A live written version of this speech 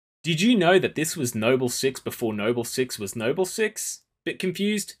Did you know that this was Noble 6 before Noble 6 was Noble 6? Bit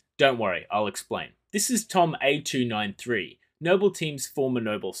confused? Don't worry, I'll explain. This is Tom A293, Noble Team's former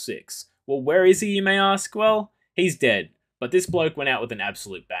Noble 6. Well, where is he, you may ask? Well, he's dead, but this bloke went out with an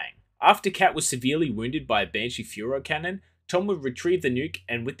absolute bang. After Cat was severely wounded by a Banshee Furo cannon, Tom would retrieve the nuke,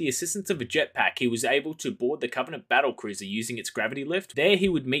 and with the assistance of a jetpack, he was able to board the Covenant battlecruiser using its gravity lift. There he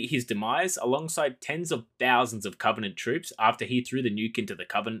would meet his demise alongside tens of thousands of Covenant troops after he threw the nuke into the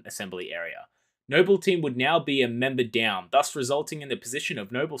Covenant assembly area. Noble Team would now be a member down, thus resulting in the position of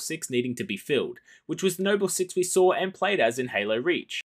Noble 6 needing to be filled, which was the Noble 6 we saw and played as in Halo Reach.